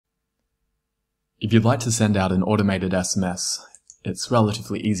If you'd like to send out an automated SMS, it's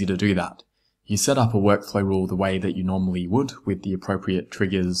relatively easy to do that. You set up a workflow rule the way that you normally would with the appropriate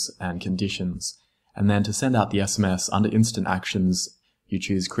triggers and conditions. And then to send out the SMS under Instant Actions, you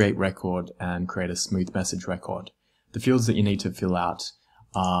choose Create Record and create a smooth message record. The fields that you need to fill out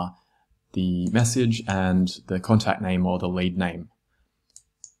are the message and the contact name or the lead name.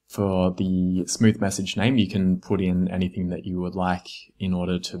 For the smooth message name, you can put in anything that you would like in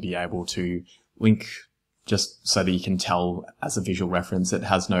order to be able to link, just so that you can tell as a visual reference. It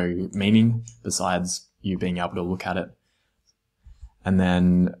has no meaning besides you being able to look at it. And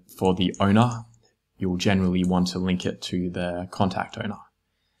then for the owner, you'll generally want to link it to the contact owner.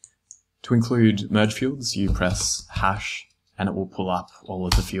 To include merge fields, you press hash and it will pull up all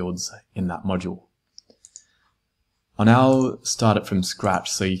of the fields in that module. I'll now start it from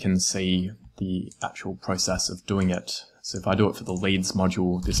scratch so you can see the actual process of doing it. So if I do it for the leads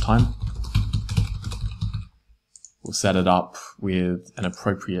module this time, we'll set it up with an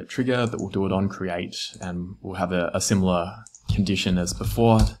appropriate trigger that will do it on create, and we'll have a similar condition as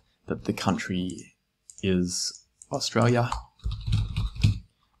before, that the country is Australia.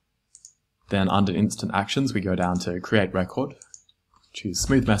 Then under Instant Actions, we go down to Create Record, choose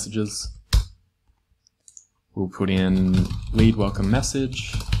Smooth Messages. We'll put in lead welcome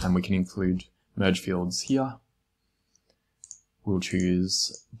message, and we can include merge fields here. We'll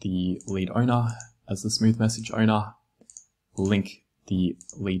choose the lead owner as the smooth message owner. We'll link the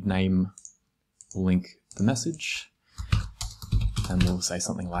lead name, we'll link the message, and we'll say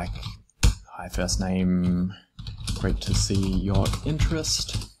something like, hi, first name, great to see your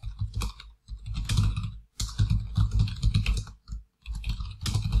interest.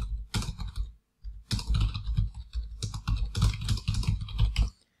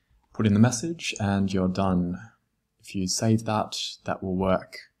 Put in the message and you're done. If you save that, that will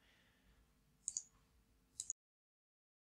work.